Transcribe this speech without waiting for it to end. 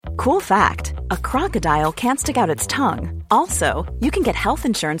Cool fact, a crocodile can't stick out its tongue. Also, you can get health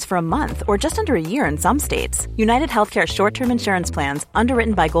insurance for a month or just under a year in some states. United Healthcare short-term insurance plans,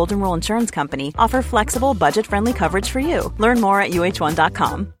 underwritten by Golden Rule Insurance Company, offer flexible, budget-friendly coverage for you. Learn more at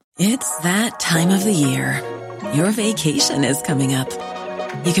uh1.com. It's that time of the year. Your vacation is coming up.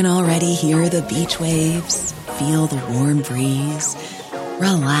 You can already hear the beach waves, feel the warm breeze,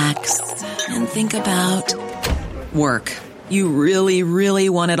 relax, and think about work. You really, really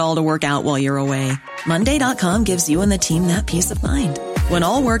want it all to work out while you're away. Monday.com gives you and the team that peace of mind. When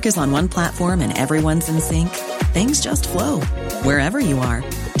all work is on one platform and everyone's in sync, things just flow. Wherever you are,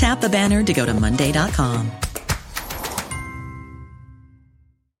 tap the banner to go to Monday.com.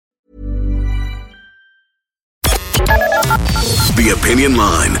 The Opinion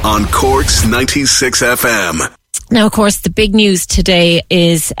Line on Cork's 96 FM. Now, of course, the big news today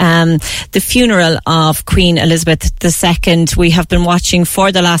is the funeral of Queen Elizabeth II. We have been watching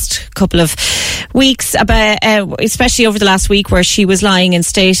for the last couple of weeks, about, especially over the last week, where she was lying in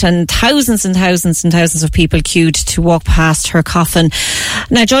state and thousands of people queued to walk past her coffin.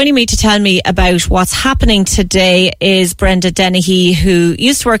 Now, joining me to tell me about what's happening today is Brenda Dennehy, who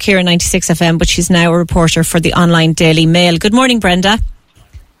used to work here in 96 FM, but she's now a reporter for the online Daily Mail. Good morning, Brenda.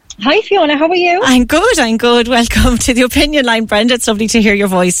 Hi Fiona, how are you? I'm good. Welcome to the Opinion Line, Brenda. It's lovely to hear your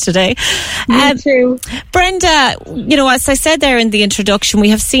voice today. Me too. Brenda, you know, as I said there in the introduction, we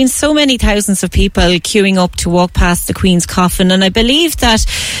have seen so many thousands of people queuing up to walk past the Queen's coffin, and I believe that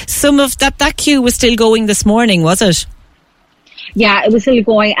some of that queue was still going this morning, was it? Yeah, it was still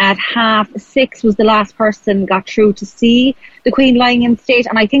going. At 6:30 was the last person got through to see the Queen lying in state,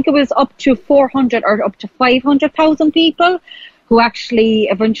 and I think it was up to 400 or up to 500,000 people who actually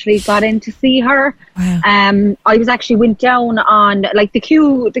eventually got in to see her. Wow. I went down on, like, the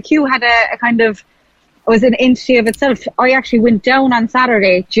queue had a kind of, it was an entity of itself. I actually went down on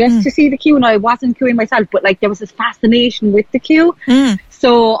Saturday just to see the queue, and I wasn't queuing myself, but like there was this fascination with the queue.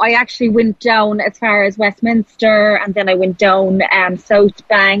 So I actually went down as far as Westminster, and then I went down South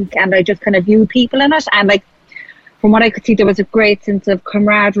Bank, and I just kind of viewed people in it, and like, from what I could see, there was a great sense of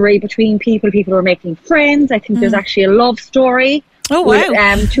camaraderie between people. People were making friends. I think there's actually a love story. Oh,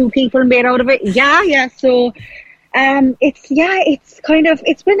 wow. With, 2 people made out of it. Yeah. So, it's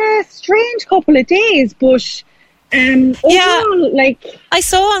been a strange couple of days, but overall, like, I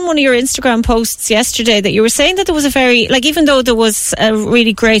saw on one of your Instagram posts yesterday that you were saying that there was a very, like, even though there was a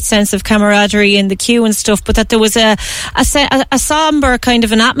really great sense of camaraderie in the queue and stuff, but that there was a somber kind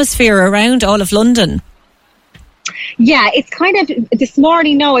of an atmosphere around all of London. Yeah, it's kind of, this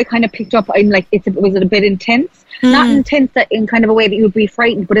morning now I kind of picked up, I'm like, it was a bit intense. Not intense in kind of a way that you would be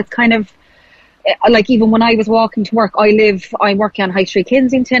frightened, but it's kind of, like, even when I was walking to work, I'm working on High Street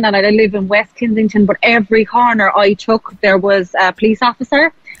Kensington, and I live in West Kensington, but every corner I took, there was a police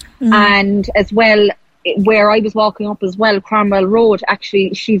officer. And as well, where I was walking up as well, Cromwell Road,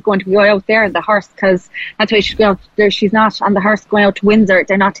 actually, she's going to go out there in the hearse, because that's why she's going out there. She's not on the hearse going out to Windsor.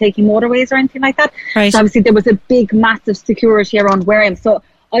 They're not taking motorways or anything like that. Right. So obviously there was a big, massive security around where I am. So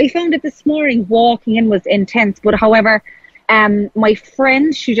I found it this morning, walking in was intense. But however, my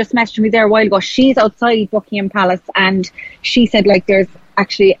friend, she just messaged me there a while ago. She's outside Buckingham Palace, and she said, like, there's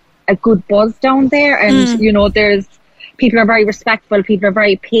actually a good buzz down there, and you know, people are very respectful, people are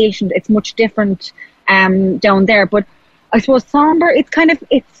very patient. It's much different down there. But I suppose somber, it's kind of,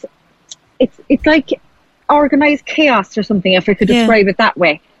 it's like organised chaos or something, if I could describe it that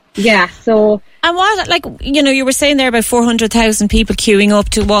way. Yeah, so. And what, like, you know, you were saying there about 400,000 people queuing up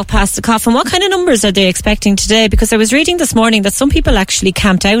to walk past the coffin. What kind of numbers are they expecting today? Because I was reading this morning that some people actually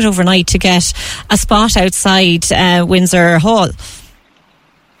camped out overnight to get a spot outside Windsor Hall.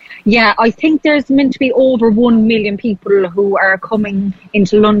 Yeah, I think there's meant to be over 1 million people who are coming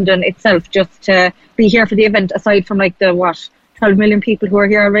into London itself just to be here for the event, aside from like the 12 million people who are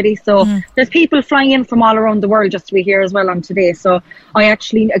here already. So there's people flying in from all around the world just to be here as well on today. So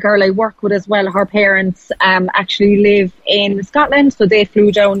a girl I work with as well, her parents actually live in Scotland, so they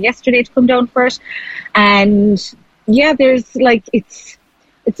flew down yesterday to come down for it. And yeah, there's like, it's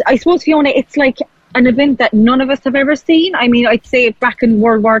I suppose, Fiona, it's like an event that none of us have ever seen. I mean, I'd say back in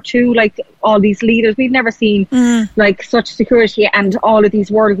World War II, like, all these leaders, we've never seen like such security and all of these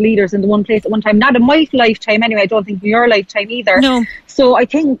world leaders in the one place at one time. Not in my lifetime anyway. I don't think in your lifetime either. No. So I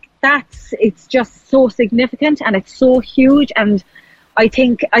think it's just so significant, and it's so huge, and I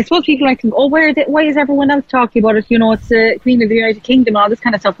suppose people might think, oh, why is everyone else talking about it? You know, it's the Queen of the United Kingdom and all this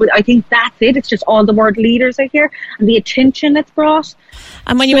kind of stuff. But I think that's it. It's just all the world leaders are here and the attention it's brought.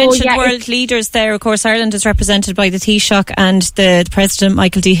 And when you mentioned world leaders there, of course, Ireland is represented by the Taoiseach and the President,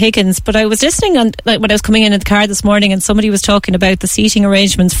 Michael D. Higgins. But I was listening when I was coming in the car this morning, and somebody was talking about the seating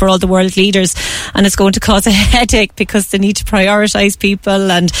arrangements for all the world leaders, and it's going to cause a headache because they need to prioritise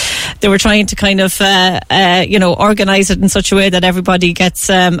people, and they were trying to kind of, organise it in such a way that everybody gets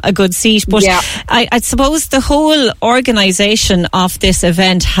a good seat. But I suppose the whole organisation of this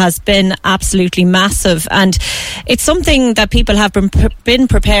event has been absolutely massive, and it's something that people have been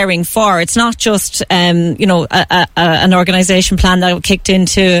preparing for. It's not just an organisation plan that kicked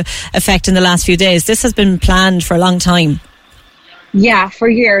into effect in the last few days. This has been planned for a long time. Yeah, for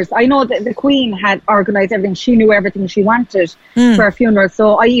years. I know that the Queen had organised everything. She knew everything she wanted for a funeral.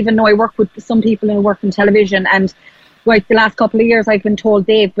 So I even know I work with some people who work in television, and like the last couple of years I've been told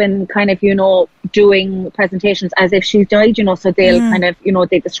they've been kind of, doing presentations as if she's died, so they'll kind of,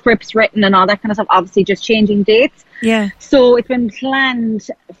 they the scripts written and all that kind of stuff, obviously just changing dates. Yeah. So it's been planned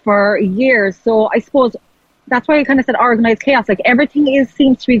for years. So I suppose that's why I kind of said organised chaos. Like everything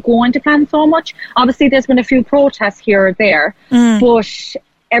seems to be going to plan so much. Obviously there's been a few protests here or there, but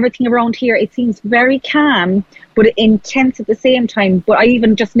everything around here, it seems very calm but intense at the same time. But I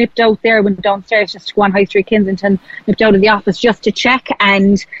even just nipped out there, went downstairs just to go on High Street Kensington, nipped out of the office just to check,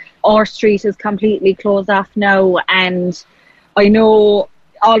 and our street is completely closed off now, and I know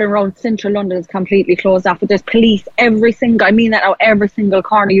all around central London is completely closed off, but there's police every single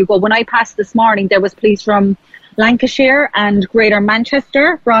corner you go. When I passed this morning, there was police from Lancashire and Greater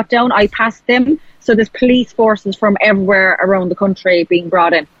Manchester brought down. I passed them. So there's police forces from everywhere around the country being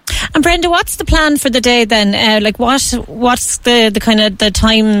brought in. And Brenda, what's the plan for the day then? What's the kind of the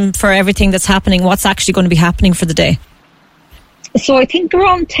time for everything that's happening? What's actually going to be happening for the day? So I think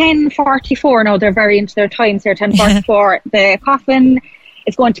around 10:44 now, they're very into their times here, 10:44. The coffin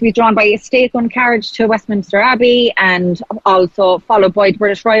is going to be drawn by a state-gun carriage to Westminster Abbey, and also followed by the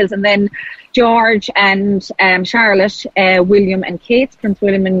British Royals, and then George and Charlotte, William and Kate, Prince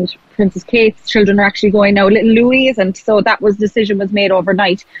William and Princess Kate's children are actually going now. Little Louis isn't, so that decision was made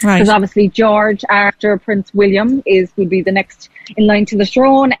overnight. Because obviously George, after Prince William, will be the next in line to the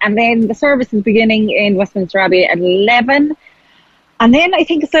throne, and then the service is beginning in Westminster Abbey at 11, and then I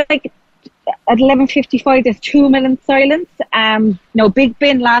think it's like at 11:55 there's 2 minutes silence. Big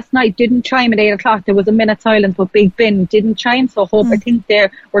Ben last night didn't chime at 8 o'clock. There was a minute silence, but Big Ben didn't chime, so I think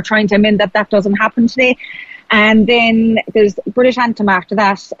we're trying to amend that doesn't happen today. And then there's British anthem after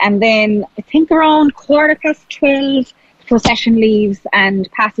that, and then I think around 12:15 the procession leaves and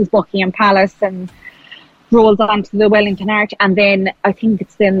passes Buckingham Palace and rolls onto the Wellington Arch, and then I think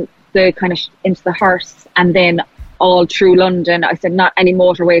it's then the kind of into the hearse, and then all through London. I said not any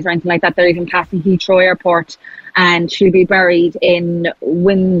motorways or anything like that. They're even passing Heathrow Airport, and she'll be buried in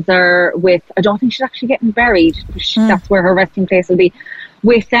Windsor I don't think she's actually getting buried. That's where her resting place will be,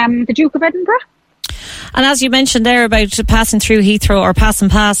 with the Duke of Edinburgh. And as you mentioned there about passing through Heathrow, or passing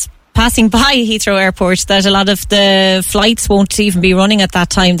by Heathrow Airport, that a lot of the flights won't even be running at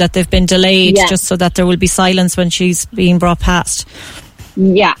that time, that they've been delayed just so that there will be silence when she's being brought past.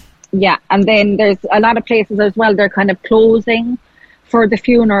 Yeah, and then there's a lot of places as well, they're kind of closing for the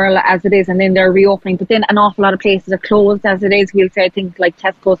funeral as it is, and then they're reopening. But then an awful lot of places are closed as it is. We'll say, I think, like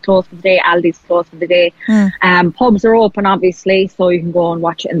Tesco's closed for the day, Aldi's closed for the day. Pubs are open, obviously, so you can go and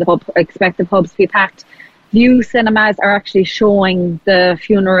watch it in the pub. Expect the pubs to be packed. View cinemas are actually showing the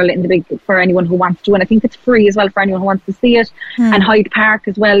funeral for anyone who wants to, and I think it's free as well for anyone who wants to see it. And Hyde Park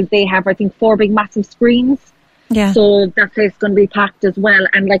as well, they have, I think, 4 big massive screens. Yeah. So that place is going to be packed as well.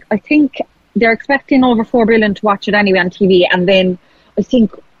 And I think they're expecting over 4 billion to watch it anyway on TV. And then I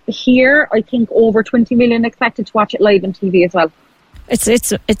think over 20 million expected to watch it live on TV as well.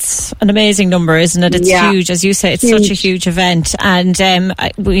 It's an amazing number, isn't it? It's huge, as you say. It's such a huge event, and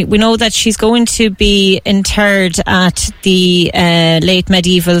we know that she's going to be interred at the late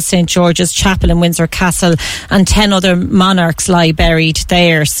medieval St George's Chapel in Windsor Castle, and 10 other monarchs lie buried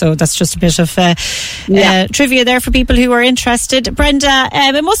there. So that's just a bit of trivia there for people who are interested. Brenda,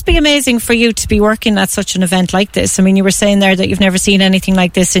 it must be amazing for you to be working at such an event like this. I mean, you were saying there that you've never seen anything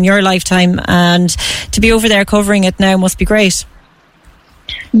like this in your lifetime, and to be over there covering it now must be great.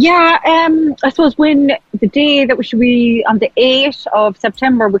 Yeah, I suppose when the day that we should be on the 8th of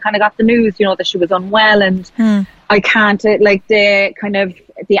September, we kind of got the news, that she was unwell, and I can't, the kind of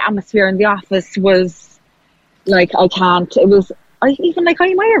the atmosphere in the office was I can't. It was, I'm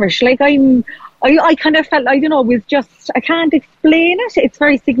Irish, I kind of felt, it was just, I can't explain it. It's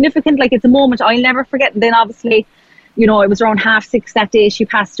very significant, it's a moment I'll never forget. And then obviously you know, it was around 6:30 that day she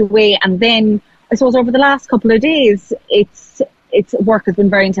passed away. And then I suppose over the last couple of days, its work has been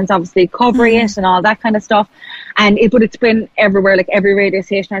very intense, obviously covering it and all that kind of stuff. But it's been everywhere, like every radio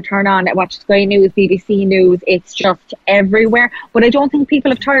station I turn on, I watch Sky News, BBC News, it's just everywhere. But I don't think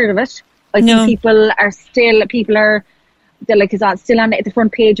people have tired of it. I think people are still it's still on the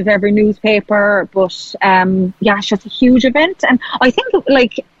front page of every newspaper. But yeah, it's just a huge event. And I think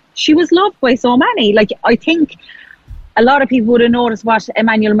like she was loved by so many. Like I think a lot of people would have noticed what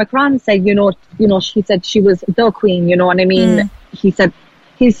Emmanuel Macron said, you know, she said she was the Queen, you know what I mean? He said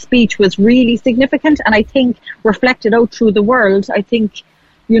his speech was really significant, and I think reflected out through the world. I think,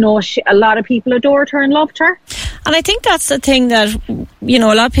 you know, a lot of people adored her and loved her. And I think that's the thing that, you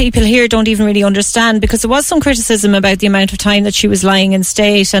know, a lot of people here don't even really understand, because there was some criticism about the amount of time that she was lying in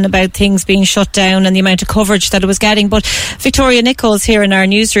state and about things being shut down and the amount of coverage that it was getting. But Victoria Nichols here in our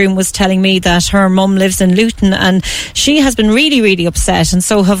newsroom was telling me that her mum lives in Luton, and she has been really, really upset, and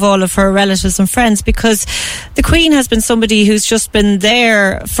so have all of her relatives and friends, because the Queen has been somebody who's just been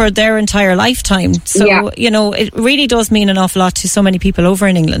there for their entire lifetime. So, you know, it really does mean an awful lot to so many people over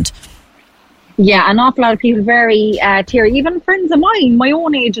in England. Yeah, an awful lot of people very teary, even friends of mine, my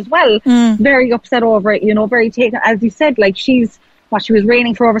own age as well, very upset over it, you know, very taken, as you said, like she was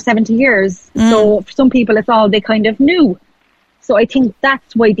reigning for over 70 years. So for some people it's all they kind of knew. So I think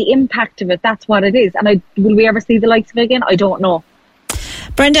that's why the impact of it, that's what it is. And will we ever see the likes of it again? I don't know.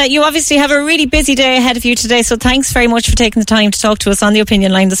 Brenda, you obviously have a really busy day ahead of you today, so thanks very much for taking the time to talk to us on the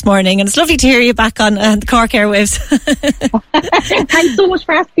Opinion Line this morning, and it's lovely to hear you back on the Cork airwaves. Thanks so much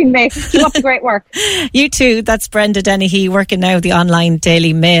for asking me. Keep up the great work. You too. That's Brenda Dennehy, working now the online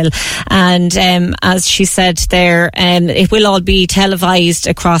Daily Mail, and as she said there, it will all be televised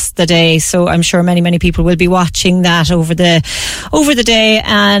across the day, so I'm sure many people will be watching that over the day.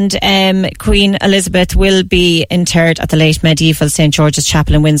 And Queen Elizabeth will be interred at the late medieval St George's Chapel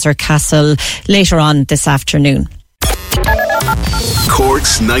in Windsor Castle later on this afternoon.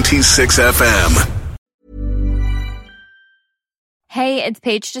 Cork's 96 FM. Hey, it's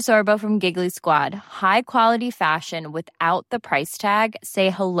Paige DeSorbo from Giggly Squad. High quality fashion without the price tag.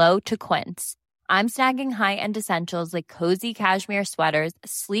 Say hello to Quince. I'm snagging high-end essentials like cozy cashmere sweaters,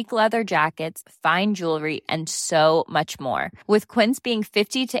 sleek leather jackets, fine jewelry, and so much more. With Quince being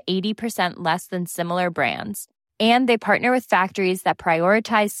 50 to 80% less than similar brands. And they partner with factories that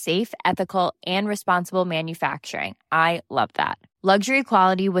prioritize safe, ethical, and responsible manufacturing. I love that. Luxury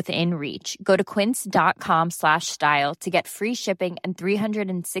quality within reach. Go to quince.com/style to get free shipping and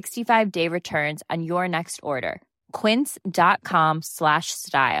 365-day returns on your next order.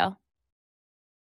 Quince.com/style.